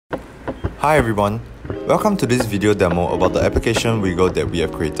Hi everyone, welcome to this video demo about the application Wiggle that we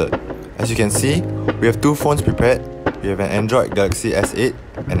have created. As you can see, we have two phones prepared. We have an Android Galaxy S8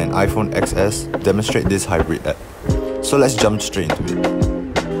 and an iPhone XS to demonstrate this hybrid app. So let's jump straight into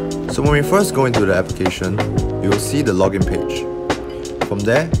it. So when we first go into the application, you will see the login page. From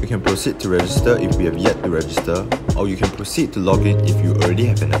there, you can proceed to register if we have yet to register, or you can proceed to log in if you already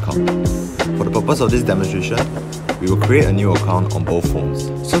have an account. For the purpose of this demonstration, we will create a new account on both phones.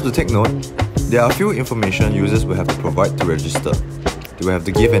 So to take note, there are a few information users will have to provide to register. They will have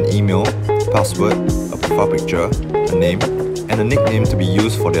to give an email, password, a profile picture, a name, and a nickname to be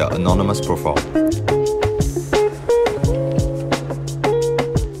used for their anonymous profile.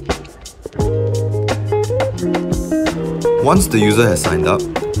 Once the user has signed up,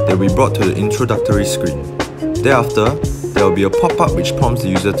 they will be brought to the introductory screen. Thereafter, there will be a pop-up which prompts the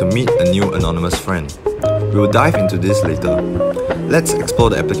user to meet a new anonymous friend. We will dive into this later. Let's explore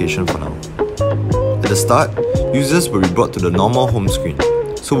the application for now. At the start, users will be brought to the normal home screen.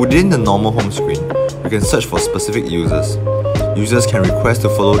 So within the normal home screen, we can search for specific users. Users can request to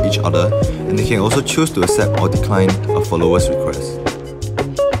follow each other, and they can also choose to accept or decline a follower's request.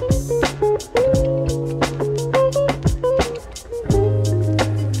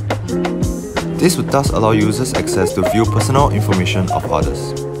 This would thus allow users access to view personal information of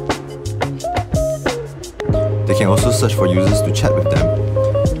others. They can also search for users to chat with them.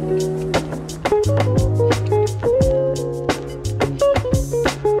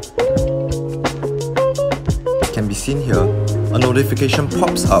 As can be seen here, a notification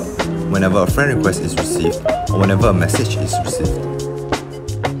pops up whenever a friend request is received or whenever a message is received.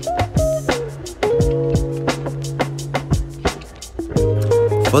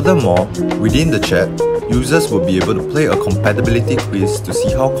 Furthermore, within the chat, users will be able to play a compatibility quiz to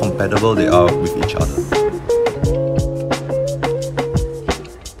see how compatible they are with each other.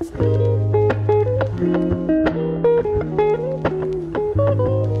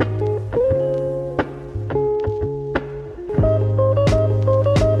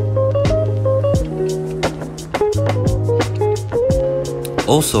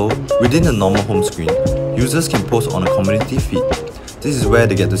 Also, within the normal home screen, users can post on a community feed. This is where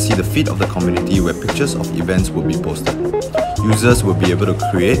they get to see the feed of the community where pictures of events will be posted. Users will be able to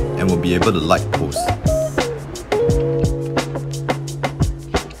create and will be able to like posts.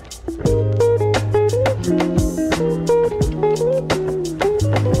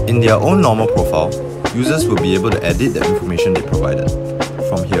 In their own normal profile, users will be able to edit the information they provided.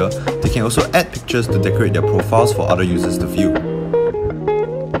 From here, they can also add pictures to decorate their profiles for other users to view.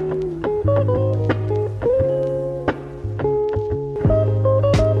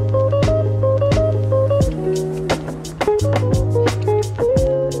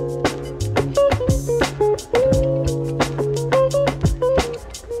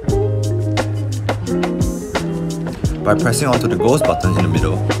 By pressing onto the ghost button in the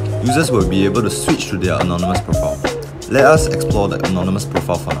middle, users will be able to switch to their anonymous profile. Let us explore the anonymous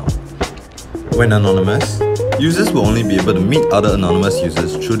profile for now. When anonymous, users will only be able to meet other anonymous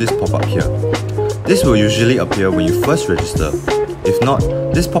users through this pop-up here. This will usually appear when you first register. If not,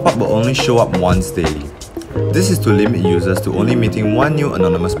 this pop-up will only show up once daily. This is to limit users to only meeting one new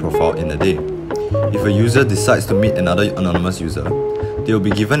anonymous profile in a day. If a user decides to meet another anonymous user, they will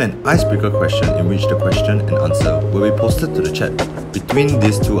be given an icebreaker question in which the question and answer will be posted to the chat between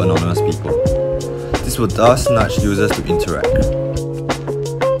these two anonymous people. This will thus nudge users to interact.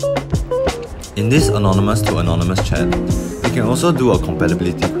 In this anonymous to anonymous chat, they can also do a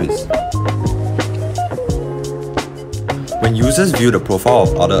compatibility quiz. When users view the profile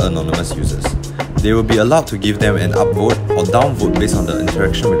of other anonymous users, they will be allowed to give them an upvote or downvote based on the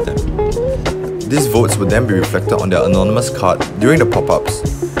interaction with them. These votes will then be reflected on their anonymous card during the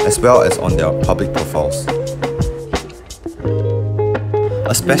pop-ups, as well as on their public profiles.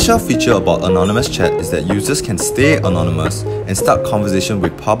 A special feature about anonymous chat is that users can stay anonymous and start conversation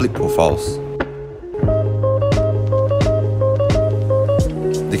with public profiles.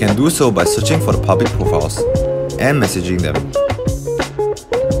 They can do so by searching for the public profiles and messaging them.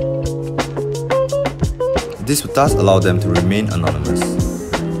 This will thus allow them to remain anonymous.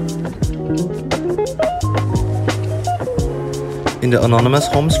 In the anonymous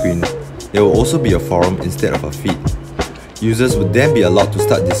home screen, there will also be a forum instead of a feed. Users would then be allowed to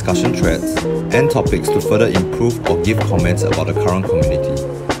start discussion threads and topics to further improve or give comments about the current community.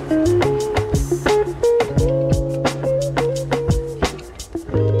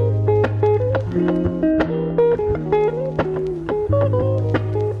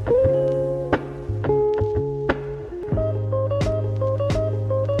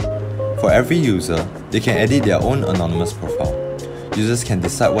 For every user, they can edit their own anonymous profile. users can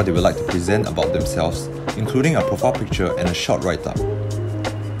decide what they would like to present about themselves, including a profile picture and a short write-up.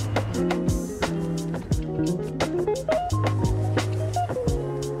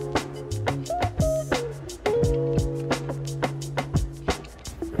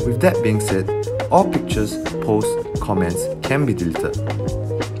 With that being said, all pictures, posts, comments can be deleted.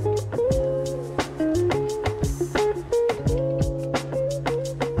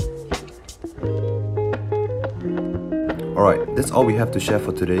 Alright, that's all we have to share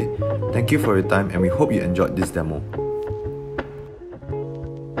for today. Thank you for your time and we hope you enjoyed this demo.